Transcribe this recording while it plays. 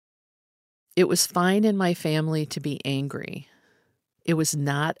It was fine in my family to be angry. It was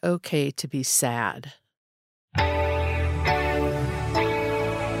not okay to be sad.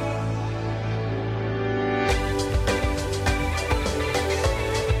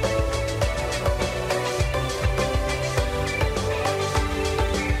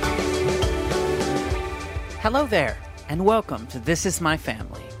 Hello there, and welcome to This Is My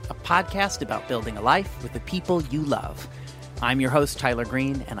Family, a podcast about building a life with the people you love. I'm your host, Tyler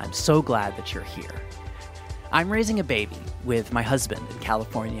Green, and I'm so glad that you're here. I'm raising a baby with my husband in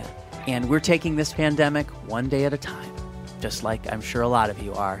California, and we're taking this pandemic one day at a time, just like I'm sure a lot of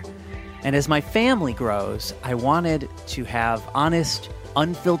you are. And as my family grows, I wanted to have honest,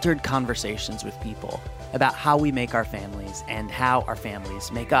 unfiltered conversations with people about how we make our families and how our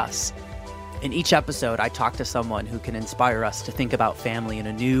families make us. In each episode, I talk to someone who can inspire us to think about family in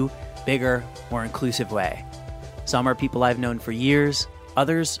a new, bigger, more inclusive way. Some are people I've known for years.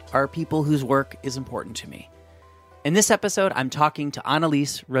 Others are people whose work is important to me. In this episode, I'm talking to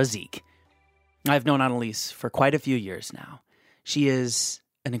Annalise Razik. I've known Annalise for quite a few years now. She is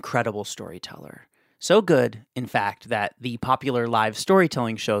an incredible storyteller. So good, in fact, that the popular live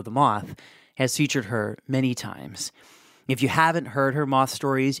storytelling show, The Moth, has featured her many times. If you haven't heard her Moth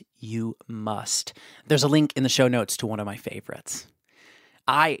stories, you must. There's a link in the show notes to one of my favorites.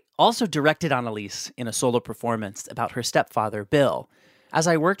 I also directed Annalise in a solo performance about her stepfather, Bill. As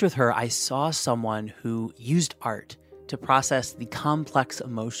I worked with her, I saw someone who used art to process the complex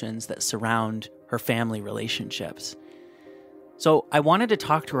emotions that surround her family relationships. So I wanted to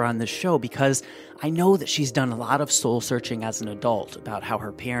talk to her on this show because I know that she's done a lot of soul searching as an adult about how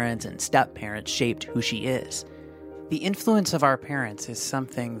her parents and step-parents shaped who she is. The influence of our parents is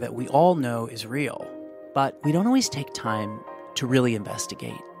something that we all know is real, but we don't always take time to really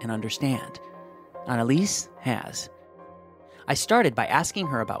investigate and understand. Annalise has. I started by asking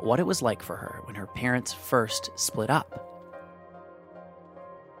her about what it was like for her when her parents first split up.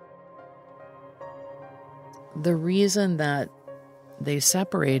 The reason that they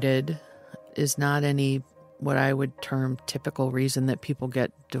separated is not any what I would term typical reason that people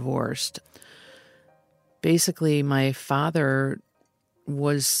get divorced. Basically, my father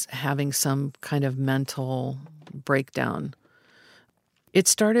was having some kind of mental breakdown. It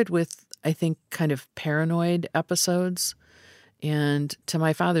started with, I think, kind of paranoid episodes. And to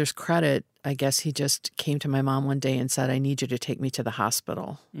my father's credit, I guess he just came to my mom one day and said, "I need you to take me to the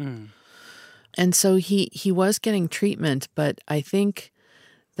hospital." And so he was getting treatment, but I think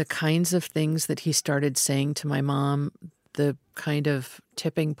the kinds of things that he started saying to my mom, the kind of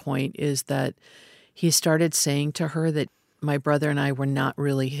tipping point is that he started saying to her that my brother and I were not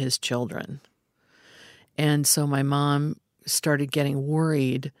really his children. And so my mom started getting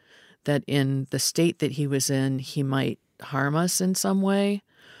worried that in the state that he was in, he might harm us in some way.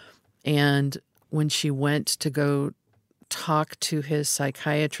 And when she went to go talk to his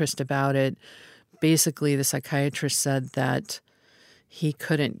psychiatrist about it, basically the psychiatrist said that he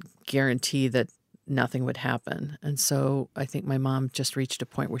couldn't guarantee that nothing would happen. And so I think my mom just reached a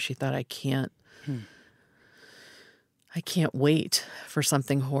point where she thought, I can't wait for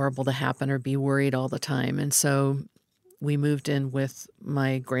something horrible to happen or be worried all the time. And so we moved in with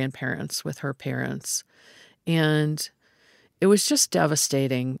my grandparents, with her parents. And it was just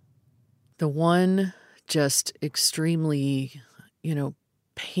devastating. The one just extremely,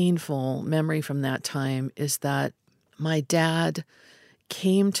 painful memory from that time is that my dad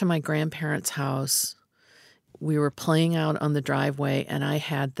came to my grandparents' house. We were playing out on the driveway, and I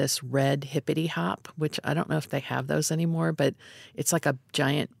had this red hippity hop, which I don't know if they have those anymore, but it's like a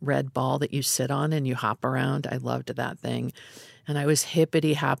giant red ball that you sit on and you hop around. I loved that thing. And I was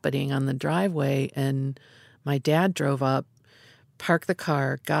hippity hoppiting on the driveway, and my dad drove up, parked the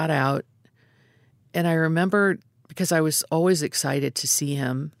car, got out, and I remember, because I was always excited to see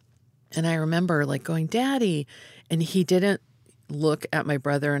him, and I remember going, "Daddy," and he didn't look at my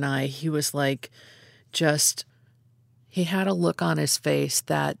brother and I. He was he had a look on his face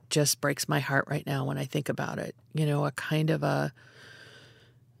that just breaks my heart right now when I think about it. A kind of a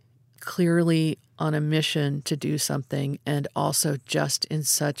clearly on a mission to do something and also just in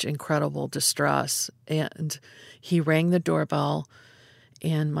such incredible distress. And he rang the doorbell,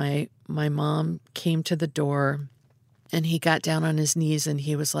 and my mom came to the door, and he got down on his knees and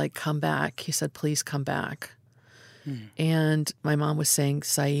he was like, "Come back." He said, "Please come back." And my mom was saying,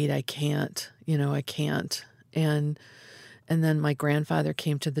 "Saeed, I can't, I can't." And then my grandfather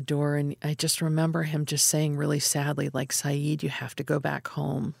came to the door, and I just remember him just saying really sadly, "Saeed, you have to go back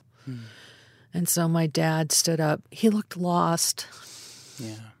home." And so my dad stood up. He looked lost.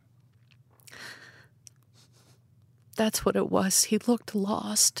 Yeah. That's what it was. He looked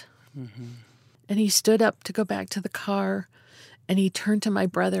lost. And he stood up to go back to the car, and he turned to my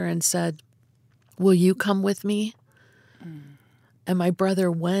brother and said, "Will you come with me?" And my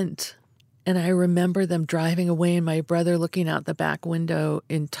brother went. And I remember them driving away and my brother looking out the back window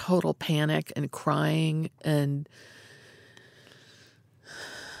in total panic and crying. And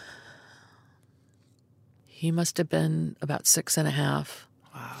he must have been about 6.5.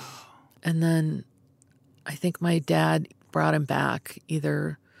 Wow. And then I think my dad brought him back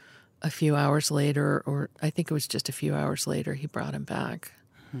either a few hours later, or I think it was just a few hours later he brought him back.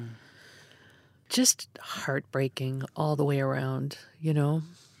 Just heartbreaking all the way around, you know?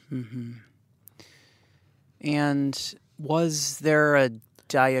 And was there a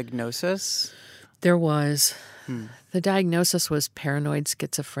diagnosis? There was. The diagnosis was paranoid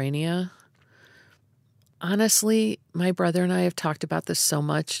schizophrenia. Honestly, my brother and I have talked about this so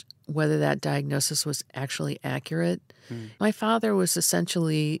much, whether that diagnosis was actually accurate. My father was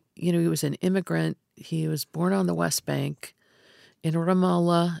essentially, he was an immigrant. He was born on the West Bank in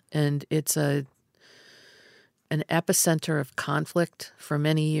Ramallah, and it's an epicenter of conflict for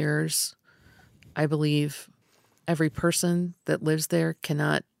many years. I believe every person that lives there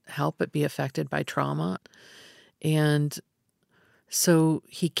cannot help but be affected by trauma. And so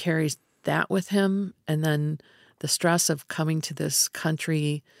he carries that with him. And then the stress of coming to this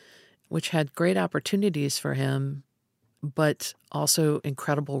country, which had great opportunities for him, but also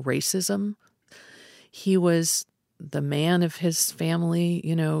incredible racism. He was the man of his family.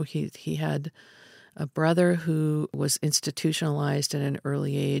 He had a brother who was institutionalized at an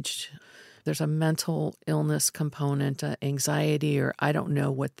early age. There's a mental illness component, anxiety, or I don't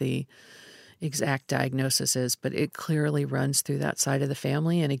know what the exact diagnosis is, but it clearly runs through that side of the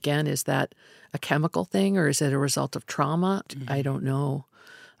family. And again, is that a chemical thing or is it a result of trauma? I don't know.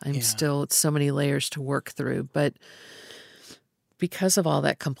 It's so many layers to work through. But because of all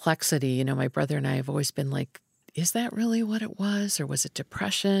that complexity, my brother and I have always been like, is that really what it was? Or was it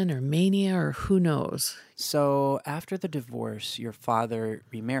depression or mania or who knows? So after the divorce, your father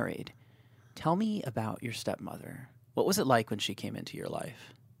remarried. Tell me about your stepmother. What was it like when she came into your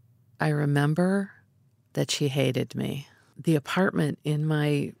life? I remember that she hated me. The apartment in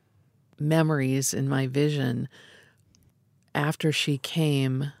my memories, in my vision, after she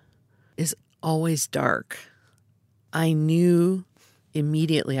came is always dark. I knew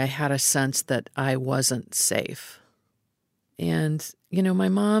immediately, I had a sense that I wasn't safe. And, my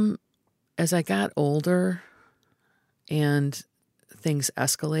mom, as I got older and things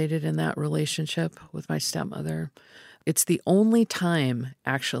escalated in that relationship with my stepmother, it's the only time,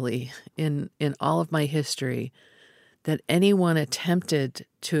 actually, in all of my history that anyone attempted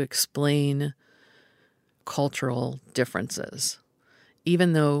to explain cultural differences,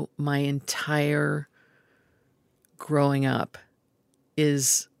 even though my entire growing up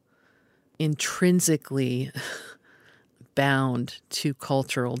is intrinsically bound to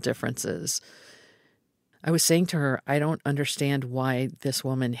cultural differences. I was saying to her, I don't understand why this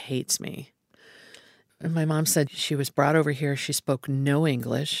woman hates me. And my mom said she was brought over here. She spoke no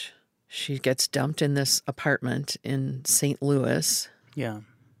English. She gets dumped in this apartment in St. Louis. Yeah.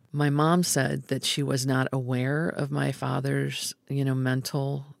 My mom said that she was not aware of my father's,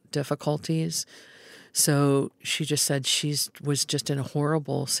 mental difficulties. So she just said she was just in a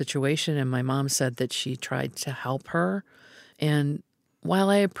horrible situation. And my mom said that she tried to help her. And while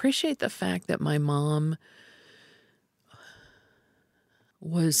I appreciate the fact that my mom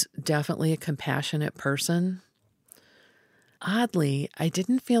was definitely a compassionate person, oddly, I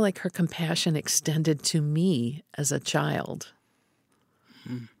didn't feel like her compassion extended to me as a child.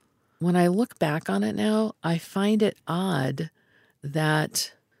 When I look back on it now, I find it odd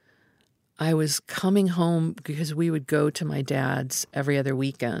that I was coming home because we would go to my dad's every other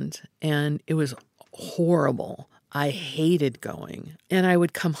weekend, and it was horrible. I hated going. And I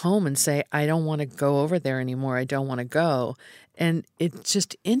would come home and say, I don't want to go over there anymore. I don't want to go. And it's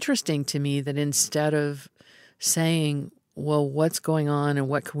just interesting to me that instead of saying, well, what's going on and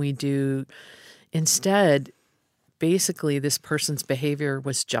what can we do? Instead, basically, this person's behavior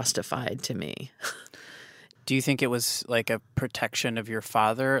was justified to me. Do you think it was like a protection of your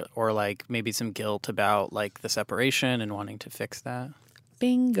father or like maybe some guilt about like the separation and wanting to fix that?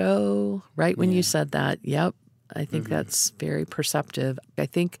 Bingo. Right when you said that. Yep. I think that's very perceptive. I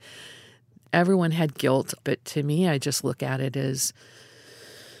think everyone had guilt, but to me, I just look at it as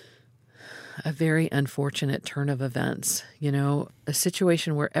a very unfortunate turn of events. A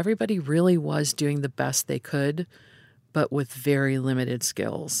situation where everybody really was doing the best they could, but with very limited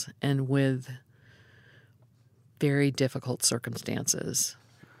skills and with very difficult circumstances.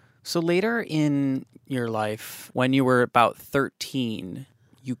 So later in your life, when you were about 13,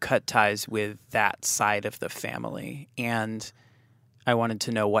 you cut ties with that side of the family. And I wanted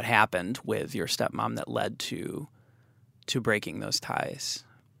to know what happened with your stepmom that led to breaking those ties.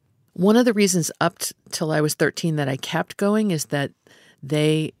 One of the reasons till I was 13 that I kept going is that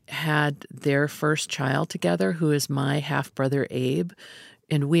they had their first child together, who is my half-brother Abe,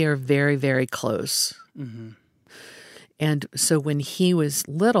 and we are very, very close. Mm-hmm. And so when he was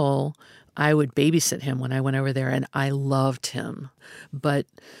little, I would babysit him when I went over there, and I loved him. But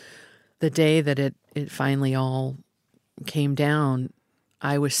the day that it finally all came down,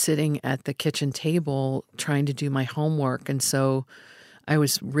 I was sitting at the kitchen table trying to do my homework, and so I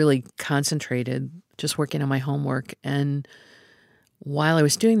was really concentrated, just working on my homework. And while I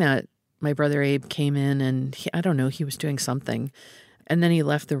was doing that, my brother Abe came in, and he was doing something. And then he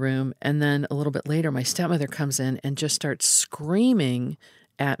left the room. And then a little bit later, my stepmother comes in and just starts screaming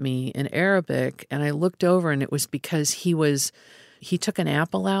at me in Arabic. And I looked over, and it was because he took an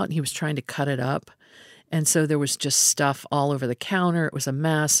apple out and he was trying to cut it up. And so there was just stuff all over the counter. It was a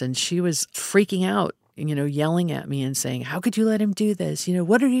mess. And she was freaking out, yelling at me and saying, "How could you let him do this?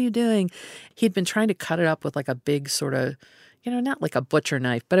 What are you doing?" He'd been trying to cut it up with like a big sort of, not like a butcher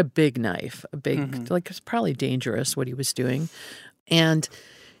knife, but a big knife, like it's probably dangerous what he was doing. And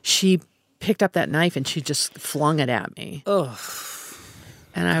she picked up that knife and she just flung it at me. Oh.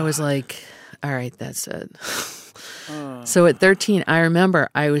 And I was like, all right, that's it. So at 13, I remember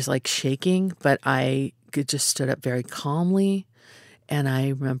I was like shaking, but I just stood up very calmly. And I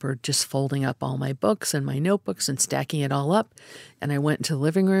remember just folding up all my books and my notebooks and stacking it all up. And I went into the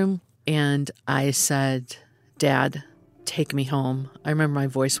living room and I said, "Dad, take me home." I remember my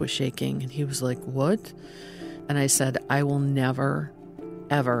voice was shaking and he was like, "What?" And I said, "I will never,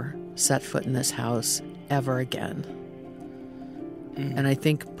 ever set foot in this house ever again." And I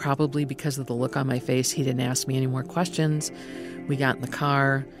think probably because of the look on my face, he didn't ask me any more questions. We got in the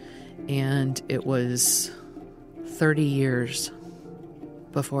car, and it was 30 years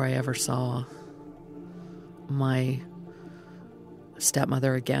before I ever saw my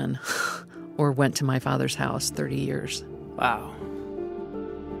stepmother again or went to my father's house. 30 years. Wow.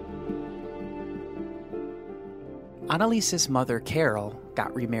 Annalise's mother, Carol,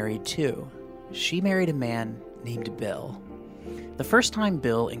 got remarried too. She married a man named Bill. The first time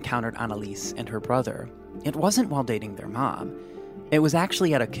Bill encountered Annalise and her brother, it wasn't while dating their mom. It was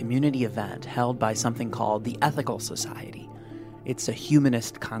actually at a community event held by something called the Ethical Society. It's a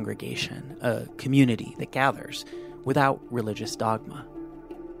humanist congregation, a community that gathers without religious dogma.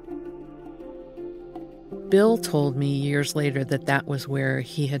 Bill told me years later that was where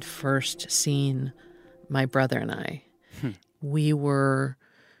he had first seen my brother and I. We were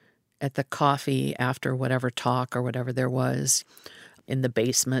at the coffee after whatever talk or whatever there was in the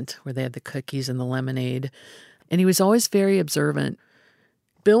basement where they had the cookies and the lemonade. And he was always very observant.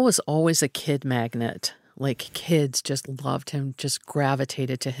 Bill was always a kid magnet. Like kids just loved him, just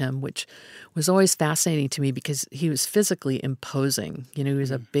gravitated to him, which was always fascinating to me because he was physically imposing. He was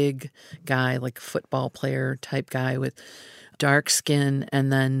a big guy, like football player type guy with dark skin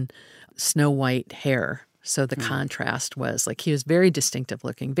and then snow white hair. So the contrast was like he was very distinctive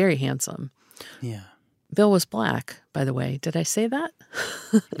looking, very handsome. Yeah. Bill was black, by the way. Did I say that?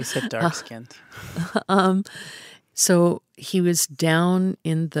 You said dark skinned. So he was down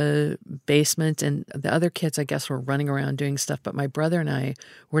in the basement and the other kids, I guess, were running around doing stuff. But my brother and I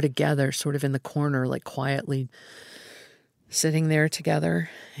were together sort of in the corner, like quietly sitting there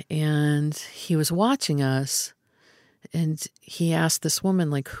together. And he was watching us and he asked this woman,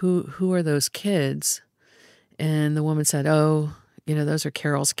 like, who are those kids? And the woman said, "Oh, those are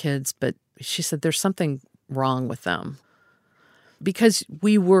Carol's kids." But she said, "There's something wrong with them." Because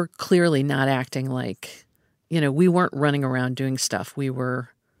we were clearly not acting like, we weren't running around doing stuff. We were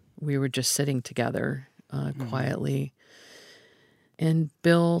just sitting together quietly. And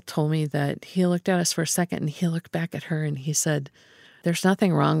Bill told me that he looked at us for a second and he looked back at her and he said, "There's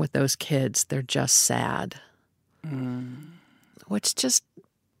nothing wrong with those kids. They're just sad." Which just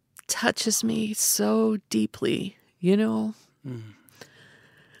touches me so deeply,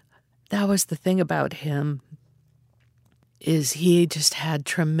 That was the thing about him, is he just had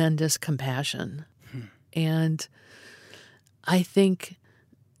tremendous compassion. And I think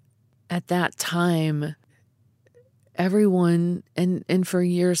at that time, everyone, and for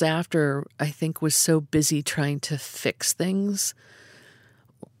years after, I think was so busy trying to fix things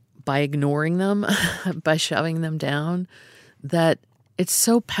by ignoring them, by shoving them down, that it's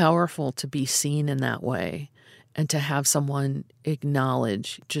so powerful to be seen in that way and to have someone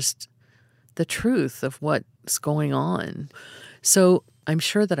acknowledge just the truth of what's going on. So I'm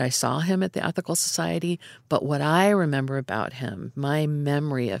sure that I saw him at the Ethical Society, but what I remember about him, my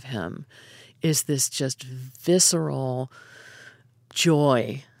memory of him, is this just visceral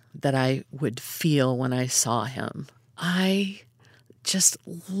joy that I would feel when I saw him. I just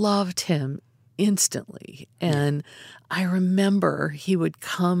loved him instantly. And I remember he would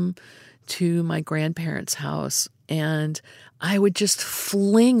come to my grandparents' house and I would just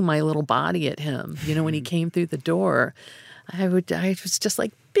fling my little body at him. When he came through the door, I was just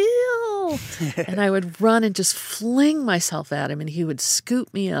like, Bill! And I would run and just fling myself at him and he would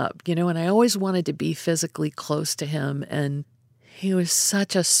scoop me up, and I always wanted to be physically close to him. And he was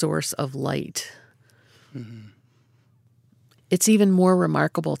such a source of light. Mm-hmm. It's even more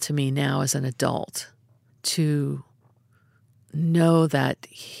remarkable to me now as an adult to know that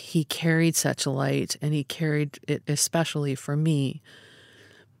he carried such light, and he carried it especially for me.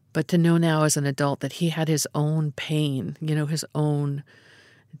 But to know now as an adult that he had his own pain, his own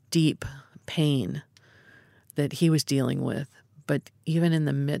deep pain that he was dealing with. But even in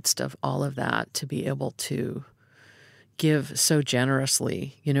the midst of all of that, to be able to give so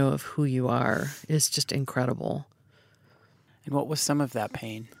generously, of who you are is just incredible. And what was some of that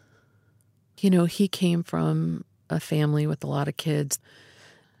pain? He came from a family with a lot of kids.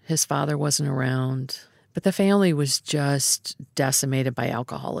 His father wasn't around, but the family was just decimated by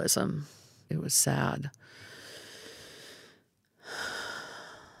alcoholism. It was sad.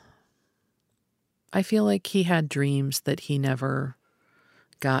 I feel like he had dreams that he never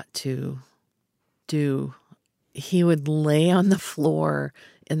got to do. He would lay on the floor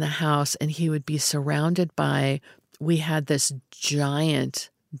in the house and he would be surrounded by, we had this giant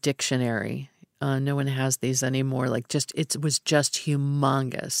dictionary. No one has these anymore. It was just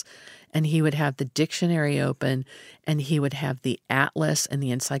humongous. And he would have the dictionary open and he would have the atlas and the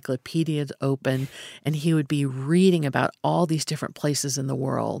encyclopedias open. And he would be reading about all these different places in the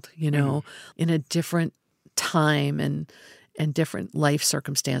world, in a different time and different life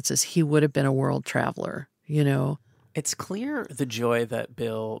circumstances. He would have been a world traveler, It's clear the joy that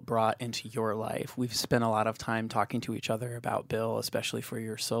Bill brought into your life. We've spent a lot of time talking to each other about Bill, especially for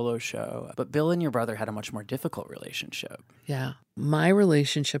your solo show. But Bill and your brother had a much more difficult relationship. Yeah. My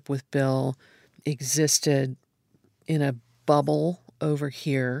relationship with Bill existed in a bubble over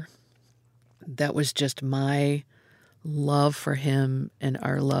here that was just my love for him and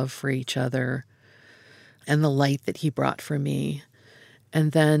our love for each other and the light that he brought for me.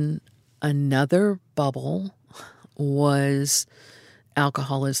 And then another bubble was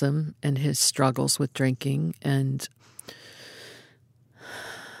alcoholism and his struggles with drinking. And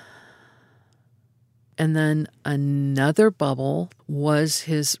then another bubble was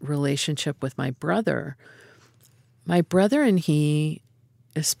his relationship with my brother. My brother and he,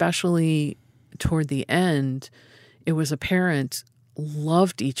 especially toward the end, it was apparent,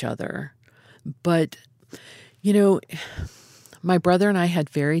 loved each other. But, my brother and I had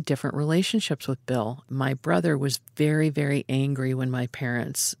very different relationships with Bill. My brother was very, very angry when my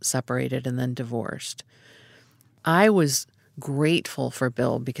parents separated and then divorced. I was grateful for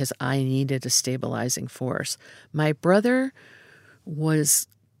Bill because I needed a stabilizing force. My brother was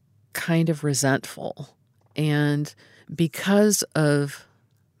kind of resentful. And because of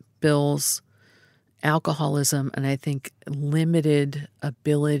Bill's alcoholism and I think limited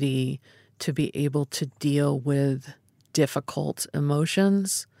ability to be able to deal with difficult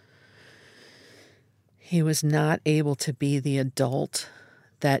emotions, he was not able to be the adult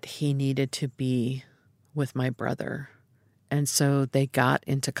that he needed to be with my brother. And so they got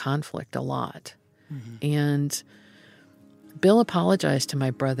into conflict a lot. Mm-hmm. And Bill apologized to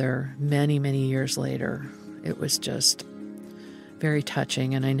my brother many, many years later. It was just very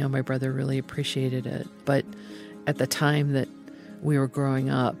touching, and I know my brother really appreciated it. But at the time that we were growing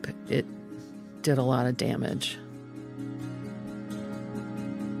up, it did a lot of damage.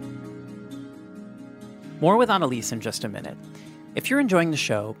 More with Annalise in just a minute. If you're enjoying the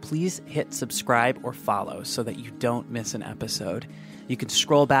show, please hit subscribe or follow so that you don't miss an episode. You can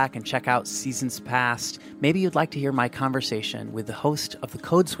scroll back and check out seasons past. Maybe you'd like to hear my conversation with the host of the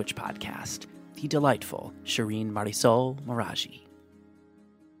Code Switch podcast, the delightful Shireen Marisol Meraji.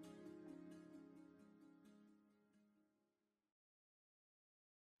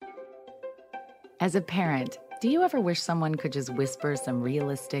 As a parent, do you ever wish someone could just whisper some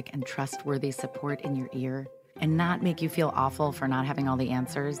realistic and trustworthy support in your ear and not make you feel awful for not having all the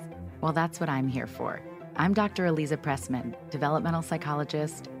answers? Well, that's what I'm here for. I'm Dr. Eliza Pressman, developmental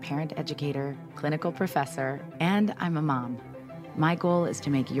psychologist, parent educator, clinical professor, and I'm a mom. My goal is to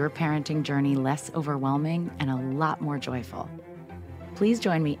make your parenting journey less overwhelming and a lot more joyful. Please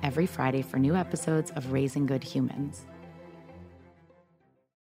join me every Friday for new episodes of Raising Good Humans.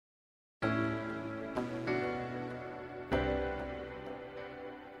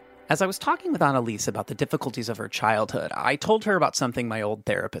 As I was talking with Annalise about the difficulties of her childhood, I told her about something my old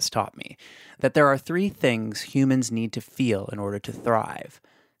therapist taught me, that there are 3 things humans need to feel in order to thrive: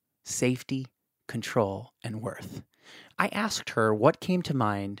 safety, control, and worth. I asked her what came to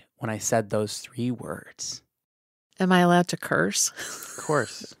mind when I said those 3 words. Am I allowed to curse? Of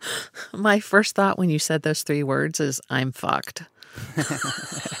course. My first thought when you said those 3 words is, I'm fucked.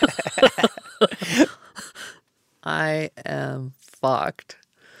 I am fucked.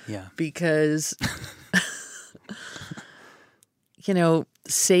 Yeah. Because,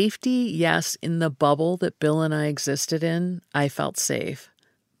 safety, yes, in the bubble that Bill and I existed in, I felt safe.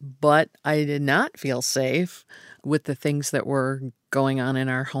 But I did not feel safe with the things that were going on in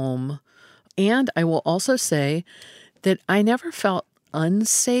our home. And I will also say that I never felt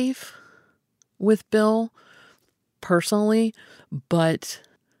unsafe with Bill personally, but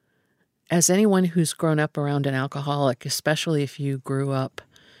as anyone who's grown up around an alcoholic, especially if you grew up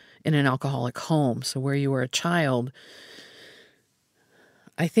in an alcoholic home, so where you were a child,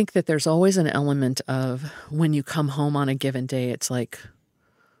 I think that there's always an element of when you come home on a given day, it's like,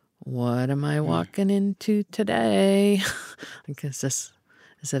 what am I walking into today?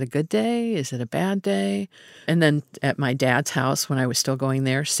 Is it a good day? Is it a bad day? And then at my dad's house, when I was still going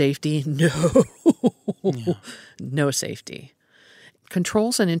there, safety, no, no safety.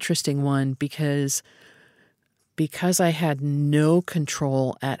 Control's an interesting one because I had no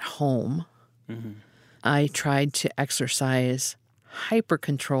control at home. Mm-hmm. I tried to exercise hyper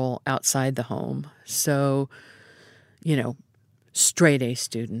control outside the home. So, straight A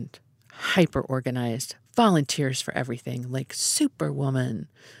student, hyper organized, volunteers for everything, like superwoman,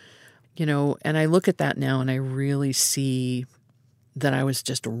 and I look at that now and I really see that I was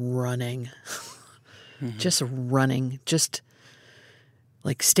just running, just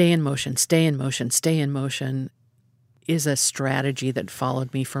like stay in motion, stay in motion, stay in motion is a strategy that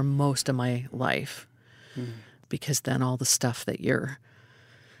followed me for most of my life. Because then all the stuff that you're,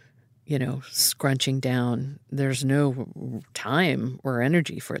 scrunching down, there's no time or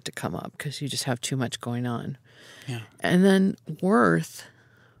energy for it to come up because you just have too much going on. Yeah. And then worth,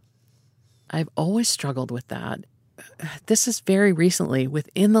 I've always struggled with that. This is very recently,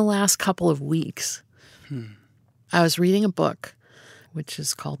 within the last couple of weeks. I was reading a book, which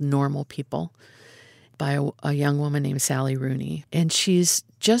is called Normal People, by a young woman named Sally Rooney. And she's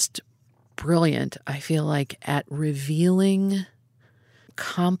just brilliant, I feel like, at revealing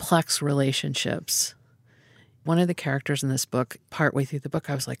complex relationships. One of the characters in this book, partway through the book,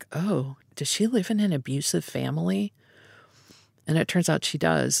 I was like, oh, does she live in an abusive family? And it turns out she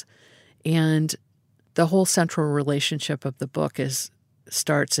does. And the whole central relationship of the book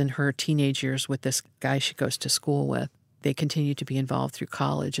starts in her teenage years with this guy she goes to school with. They continue to be involved through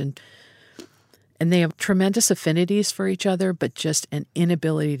college, and they have tremendous affinities for each other, but just an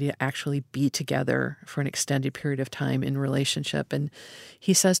inability to actually be together for an extended period of time in relationship. And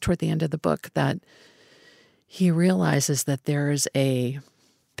he says toward the end of the book that he realizes that there is a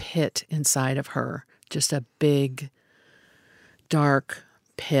pit inside of her, just a big, dark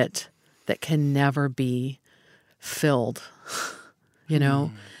pit that can never be filled,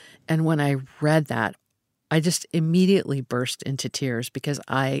 And when I read that, I just immediately burst into tears because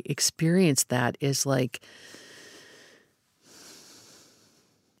I experienced that as like,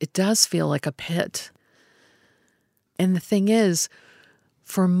 it does feel like a pit. And the thing is,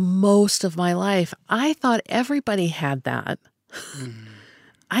 for most of my life, I thought everybody had that.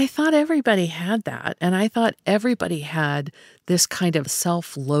 I thought everybody had that. And I thought everybody had this kind of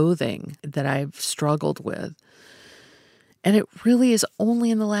self-loathing that I've struggled with. And it really is only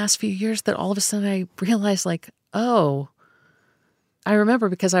in the last few years that all of a sudden I realized, like, oh, I remember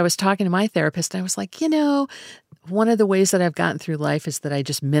because I was talking to my therapist and I was like, one of the ways that I've gotten through life is that I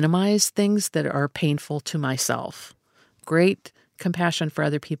just minimize things that are painful to myself. Great compassion for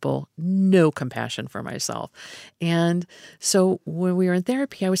other people, no compassion for myself. And so when we were in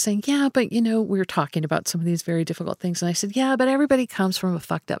therapy, I was saying, yeah, but we were talking about some of these very difficult things. And I said, yeah, but everybody comes from a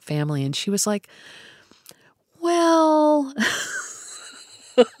fucked up family. And she was like, well,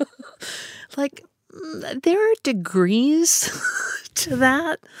 like, there are degrees to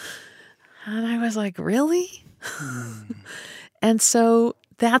that. And I was like, really? And so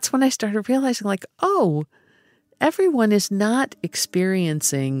that's when I started realizing, like, oh, everyone is not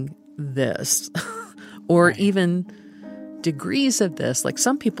experiencing this or even degrees of this. Like,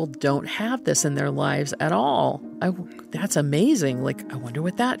 some people don't have this in their lives at all. That's amazing. Like, I wonder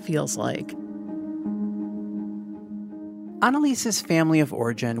what that feels like. Annalise's family of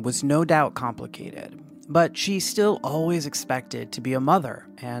origin was no doubt complicated, but she still always expected to be a mother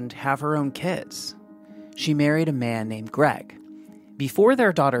and have her own kids. She married a man named Greg. Before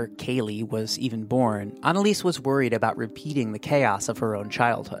their daughter Kaylee was even born, Annalise was worried about repeating the chaos of her own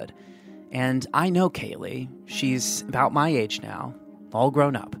childhood. And I know Kaylee. She's about my age now, all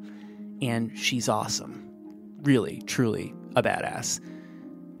grown up. And she's awesome. Really, truly a badass.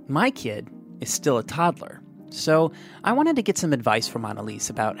 My kid is still a toddler. So I wanted to get some advice from Annalise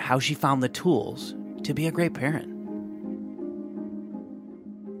about how she found the tools to be a great parent.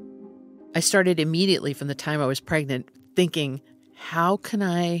 I started immediately from the time I was pregnant thinking, how can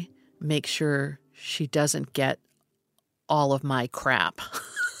I make sure she doesn't get all of my crap?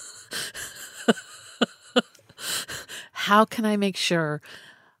 How can I make sure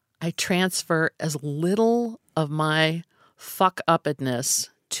I transfer as little of my fuck-uppedness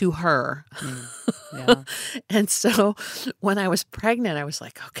to her? Yeah. And so when I was pregnant, I was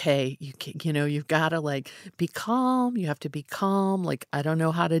like, okay, you've got to be calm. You have to be calm. I don't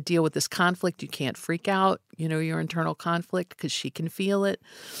know how to deal with this conflict. You can't freak out, your internal conflict, because she can feel it.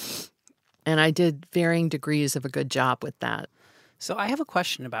 And I did varying degrees of a good job with that. So I have a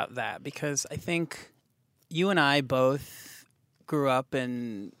question about that, because I think you and I both grew up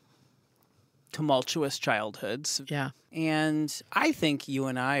in tumultuous childhoods. Yeah. And I think you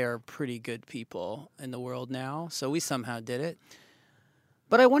and I are pretty good people in the world now, so we somehow did it.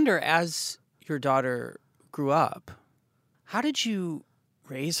 But I wonder, as your daughter grew up, how did you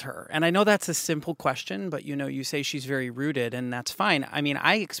raise her? And I know that's a simple question, but you say she's very rooted, and that's fine. I mean,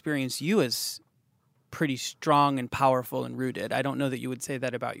 I experience you as pretty strong and powerful and rooted. I don't know that you would say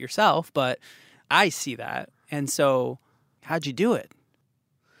that about yourself, but I see that. And so how'd you do it?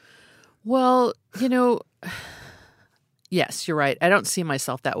 Well, yes, you're right. I don't see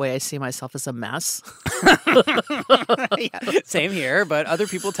myself that way. I see myself as a mess. Yeah, same here, but other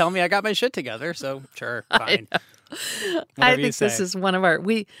people tell me I got my shit together, so sure, fine. I think this is one of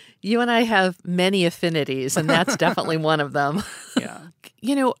you and I have many affinities, and that's definitely one of them. Yeah.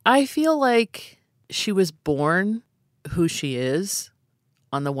 I feel like she was born who she is,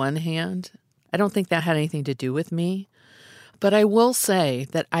 on the one hand. I don't think that had anything to do with me. But I will say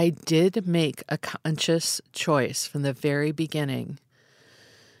that I did make a conscious choice from the very beginning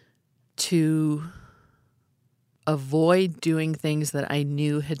to avoid doing things that I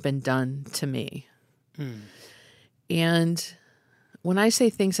knew had been done to me. And when I say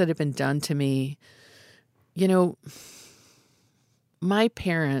things that have been done to me, my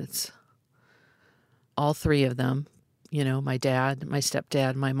parents, all three of them, my dad, my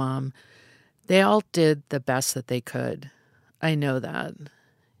stepdad, my mom, they all did the best that they could. I know that.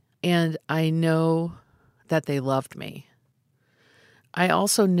 And I know that they loved me. I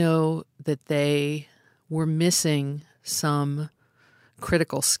also know that they were missing some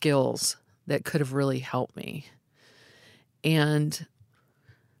critical skills that could have really helped me. And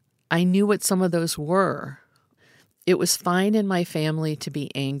I knew what some of those were. It was fine in my family to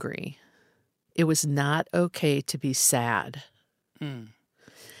be angry. It was not okay to be sad.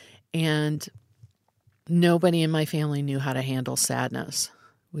 And nobody in my family knew how to handle sadness.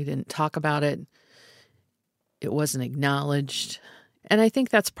 We didn't talk about it. It wasn't acknowledged. And I think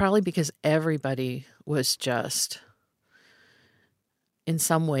that's probably because everybody was just, in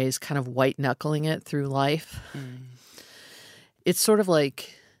some ways, kind of white-knuckling it through life. It's sort of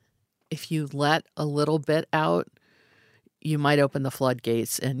like if you let a little bit out, you might open the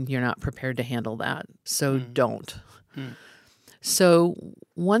floodgates, and you're not prepared to handle that. So don't. So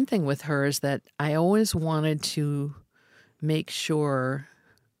one thing with her is that I always wanted to make sure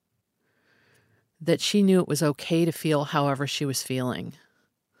that she knew it was okay to feel however she was feeling.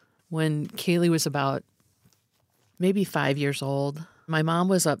 When Kaylee was about maybe 5 years old, my mom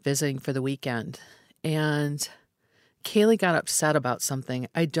was up visiting for the weekend, and Kaylee got upset about something.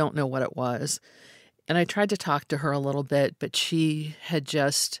 I don't know what it was. And I tried to talk to her a little bit, but she had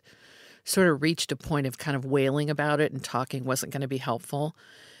just sort of reached a point of kind of wailing about it, and talking wasn't going to be helpful.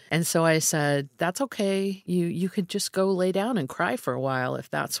 And so I said, that's okay. You could just go lay down and cry for a while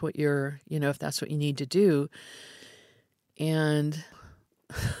if that's what if that's what you need to do. And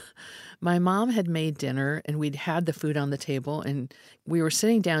my mom had made dinner, and we'd had the food on the table, and we were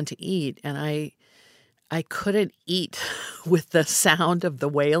sitting down to eat, and I couldn't eat with the sound of the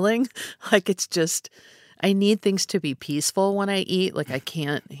wailing. It's just, I need things to be peaceful when I eat. I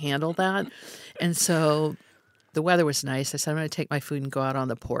can't handle that. And so the weather was nice. I said, I'm going to take my food and go out on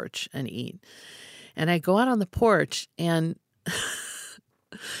the porch and eat. And I go out on the porch, and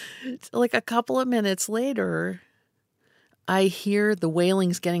a couple of minutes later, I hear the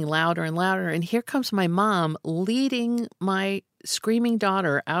wailings getting louder and louder. And here comes my mom leading my screaming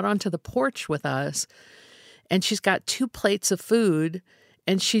daughter out onto the porch with us. And she's got 2 plates of food,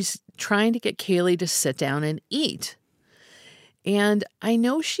 and she's trying to get Kaylee to sit down and eat. And I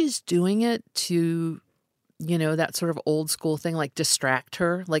know she's doing it to, that sort of old school thing, like distract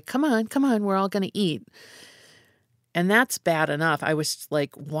her. Like, come on, we're all going to eat. And that's bad enough. I was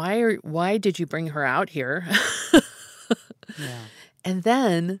like, why did you bring her out here? Yeah. And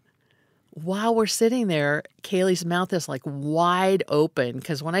then while we're sitting there, Kaylee's mouth is like wide open.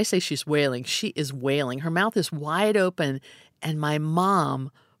 Because when I say she's wailing, she is wailing. Her mouth is wide open. And my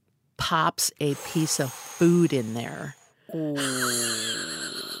mom pops a piece of food in there.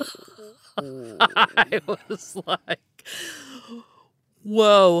 I was like,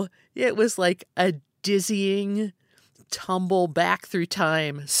 whoa. It was like a dizzying tumble back through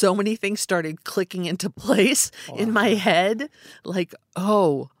time. So many things started clicking into place in my head. Like,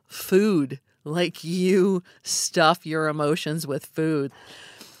 oh, food. Like, you stuff your emotions with food.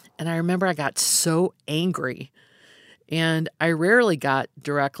 And I remember I got so angry. And I rarely got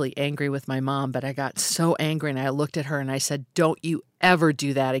directly angry with my mom, but I got so angry and I looked at her and I said, don't you ever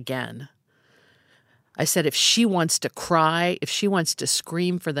do that again. I said, if she wants to cry, if she wants to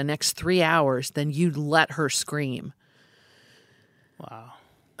scream for the next 3 hours, then you let her scream. Wow.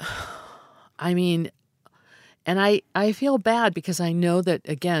 I mean, and I feel bad because I know that,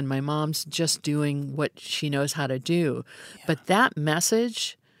 again, my mom's just doing what she knows how to do. Yeah. But that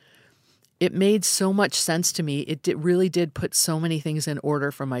message, it made so much sense to me. It really did put so many things in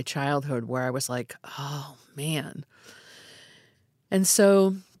order from my childhood where I was like, oh, man. And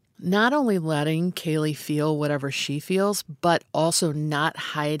so not only letting Kaylee feel whatever she feels, but also not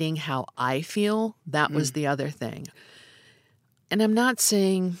hiding how I feel, that was the other thing. And I'm not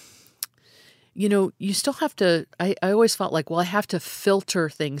saying, you still have to, I always felt like, well, I have to filter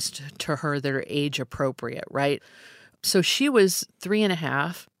things to her that are age appropriate, right? So she was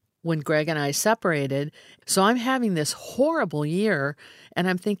 3.5 when Greg and I separated. So I'm having this horrible year and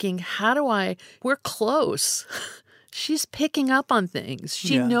I'm thinking, we're close. She's picking up on things.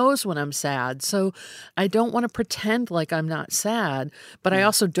 She knows when I'm sad. So I don't want to pretend like I'm not sad, but I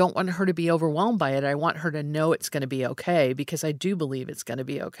also don't want her to be overwhelmed by it. I want her to know it's going to be okay because I do believe it's going to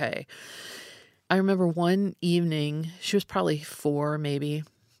be okay. I remember one evening, she was probably 4 maybe,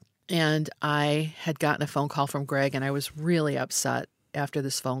 and I had gotten a phone call from Greg and I was really upset after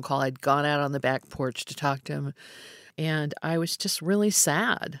this phone call. I'd gone out on the back porch to talk to him and I was just really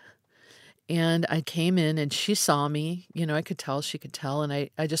sad. And I came in and she saw me, I could tell, she could tell. And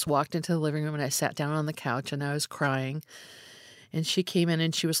I just walked into the living room and I sat down on the couch and I was crying. And she came in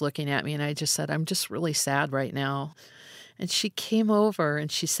and she was looking at me and I just said, I'm just really sad right now. And she came over and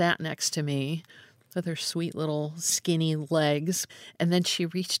she sat next to me with her sweet little skinny legs. And then she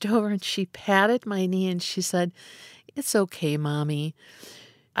reached over and she patted my knee and she said, it's okay, Mommy.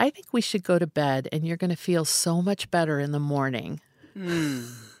 I think we should go to bed and you're going to feel so much better in the morning.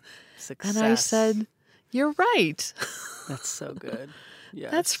 Success. And I said, you're right. That's so good.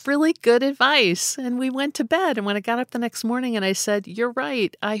 Yes. That's really good advice. And we went to bed. And when I got up the next morning and I said, you're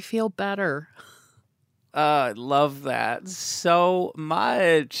right, I feel better. I love that so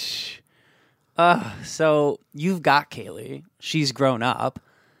much. So you've got Kaylee. She's grown up.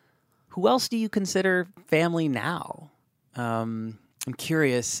 Who else do you consider family now? I'm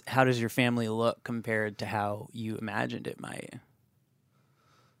curious, how does your family look compared to how you imagined it might?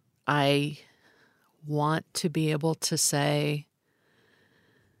 I want to be able to say,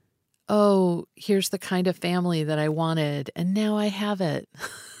 oh, here's the kind of family that I wanted, and now I have it.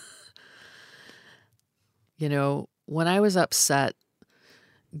 When I was upset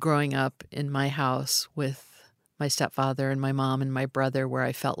growing up in my house with my stepfather and my mom and my brother, where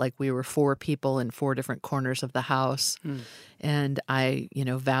I felt like we were 4 people in 4 different corners of the house, and I,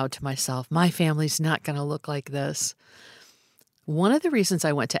 vowed to myself, my family's not going to look like this. One of the reasons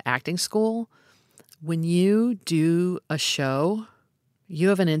I went to acting school, when you do a show, you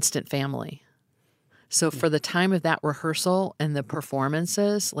have an instant family. So for the time of that rehearsal and the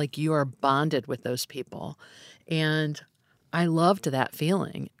performances, like you are bonded with those people. And I loved that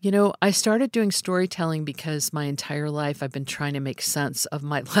feeling. I started doing storytelling because my entire life I've been trying to make sense of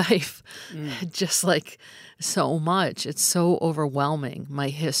my life, just like so much. It's so overwhelming, my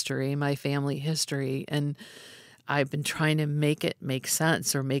history, my family history. And I've been trying to make it make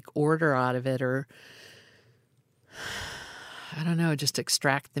sense or make order out of it or, I don't know, just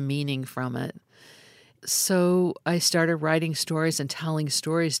extract the meaning from it. So I started writing stories and telling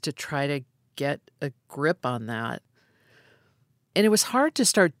stories to try to get a grip on that. And it was hard to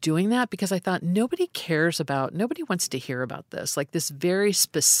start doing that because I thought nobody wants to hear about this. Like this very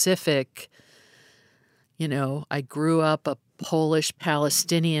specific, I grew up a Polish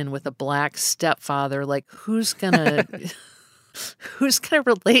Palestinian with a black stepfather. Like who's gonna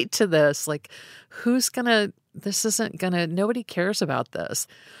relate to this? Like who's gonna nobody cares about this.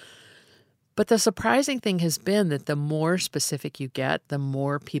 But the surprising thing has been that the more specific you get, the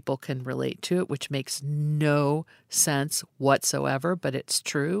more people can relate to it, which makes no sense whatsoever, but it's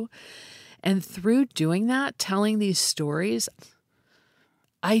true. And through doing that, telling these stories,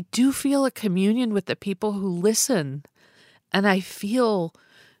 I do feel a communion with the people who listen. And I feel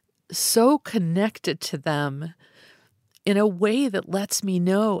so connected to them in a way that lets me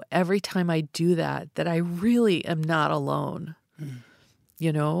know every time I do that I really am not alone,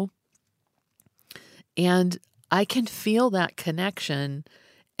 you know? And I can feel that connection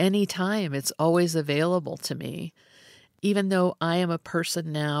anytime. It's always available to me. Even though I am a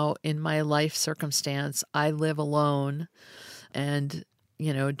person now in my life circumstance, I live alone. And,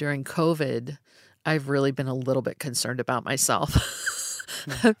 you know, during COVID, I've really been a little bit concerned about myself.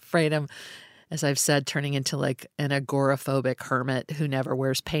 I'm afraid I'm, as I've said, turning into like an agoraphobic hermit who never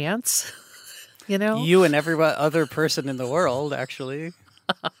wears pants, you know? You and every other person in the world, actually.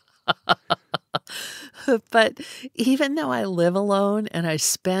 But even though I live alone and I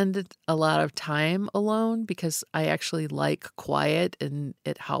spend a lot of time alone because I actually like quiet and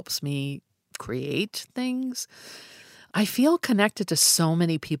it helps me create things, I feel connected to so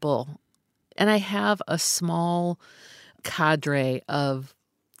many people. And I have a small cadre of,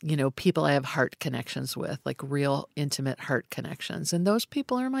 you know, people I have heart connections with, like real intimate heart connections. And those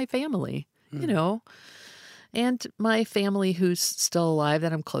people are my family, you know. And my family who's still alive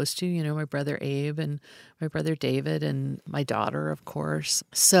that I'm close to, you know, my brother Abe and my brother David and my daughter, of course.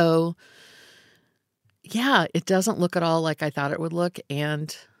 So, yeah, it doesn't look at all like I thought it would look.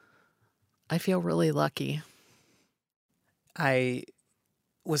 And I feel really lucky. I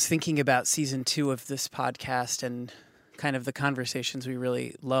was thinking about season 2 of this podcast and kind of the conversations we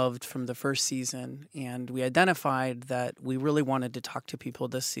really loved from the first season. And we identified that we really wanted to talk to people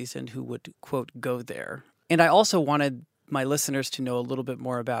this season who would, quote, go there. And I also wanted my listeners to know a little bit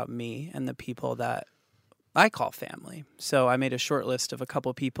more about me and the people that I call family. So I made a short list of a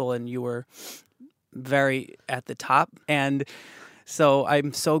couple people, and you were very at the top. And so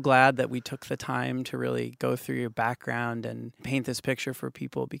I'm so glad that we took the time to really go through your background and paint this picture for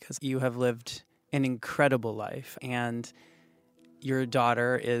people, because you have lived an incredible life. And your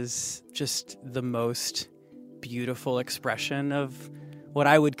daughter is just the most beautiful expression of what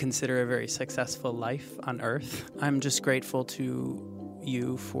I would consider a very successful life on Earth. I'm just grateful to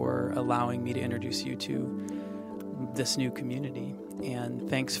you for allowing me to introduce you to this new community. And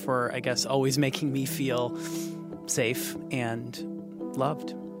thanks for, I guess, always making me feel safe and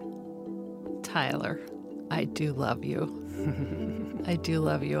loved. Tyler, I do love you. I do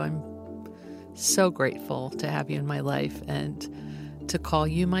love you. I'm so grateful to have you in my life and to call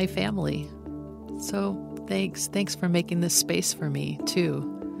you my family. So thanks. Thanks for making this space for me, too.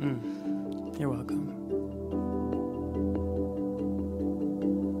 You're welcome.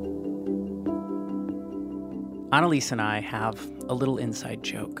 Annalise and I have a little inside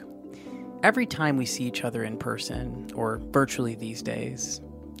joke. Every time we see each other in person, or virtually these days,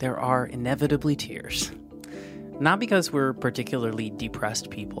 there are inevitably tears. Not because we're particularly depressed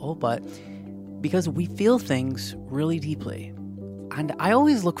people, but because we feel things really deeply. And I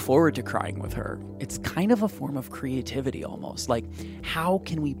always look forward to crying with her. It's kind of a form of creativity almost. Like, how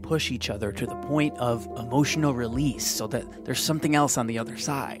can we push each other to the point of emotional release so that there's something else on the other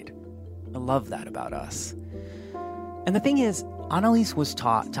side? I love that about us. And the thing is, Annalise was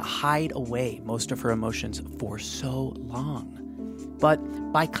taught to hide away most of her emotions for so long. But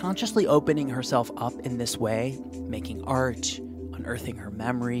by consciously opening herself up in this way, making art, unearthing her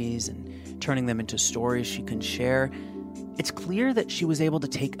memories, and turning them into stories she can share, it's clear that she was able to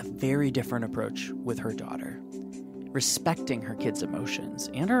take a very different approach with her daughter. Respecting her kids' emotions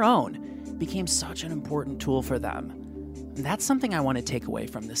and her own became such an important tool for them. And that's something I want to take away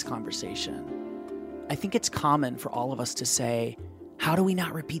from this conversation. I think it's common for all of us to say, how do we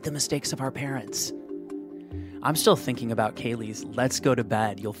not repeat the mistakes of our parents? I'm still thinking about Kaylee's "let's go to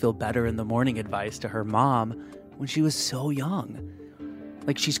bed, you'll feel better in the morning" advice to her mom when she was so young.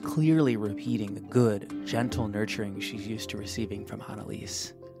 Like, she's clearly repeating the good, gentle nurturing she's used to receiving from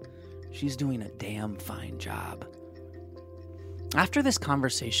Annalise. She's doing a damn fine job. After this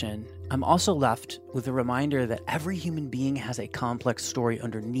conversation, I'm also left with a reminder that every human being has a complex story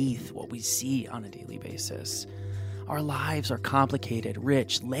underneath what we see on a daily basis. Our lives are complicated,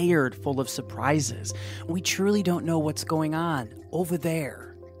 rich, layered, full of surprises. We truly don't know what's going on over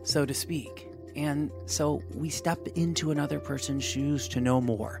there, so to speak. And so we step into another person's shoes to know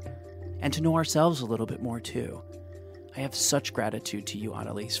more, and to know ourselves a little bit more too. I have such gratitude to you,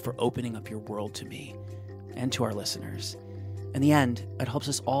 Annalise, for opening up your world to me and to our listeners. In the end, it helps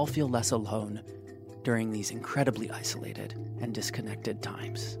us all feel less alone during these incredibly isolated and disconnected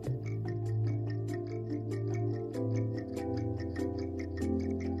times.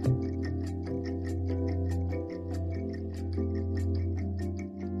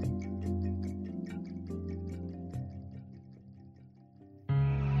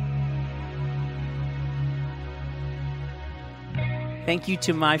 Thank you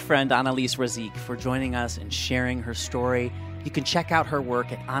to my friend Annalise Razik for joining us and sharing her story. You can check out her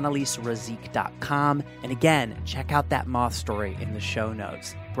work at annaliserazik.com. And again, check out that moth story in the show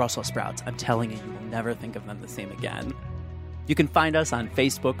notes. Brussels sprouts, I'm telling you, you will never think of them the same again. You can find us on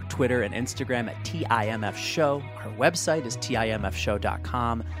Facebook, Twitter, and Instagram at TIMF Show. Our website is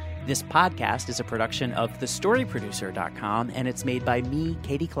timfshow.com. This podcast is a production of thestoryproducer.com, and it's made by me,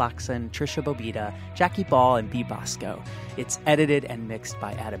 Katie Clarkson, Trisha Bobita, Jackie Ball, and B. Bosco. It's edited and mixed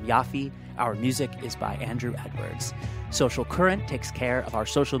by Adam Yaffe. Our music is by Andrew Edwards. Social Current takes care of our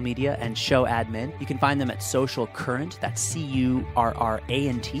social media and show admin. You can find them at Social Current, that's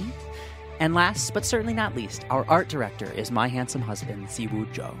CURRANT. And last, but certainly not least, our art director is my handsome husband,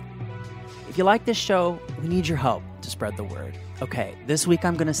 Siwoo Zhou. If you like this show, we need your help to spread the word. Okay, this week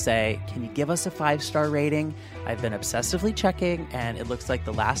I'm going to say, can you give us a 5-star rating? I've been obsessively checking, and it looks like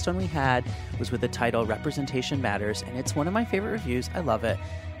the last one we had was with the title Representation Matters, and it's one of my favorite reviews. I love it.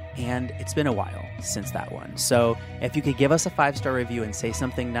 And it's been a while since that one. So if you could give us a 5-star review and say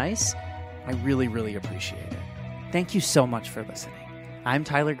something nice, I really, really appreciate it. Thank you so much for listening. I'm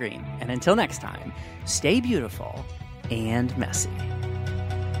Tyler Green, and until next time, stay beautiful and messy.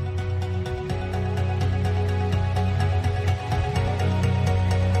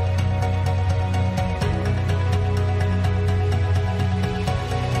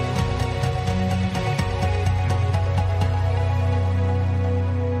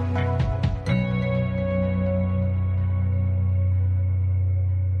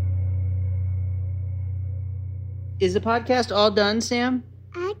 Is the podcast all done, Sam?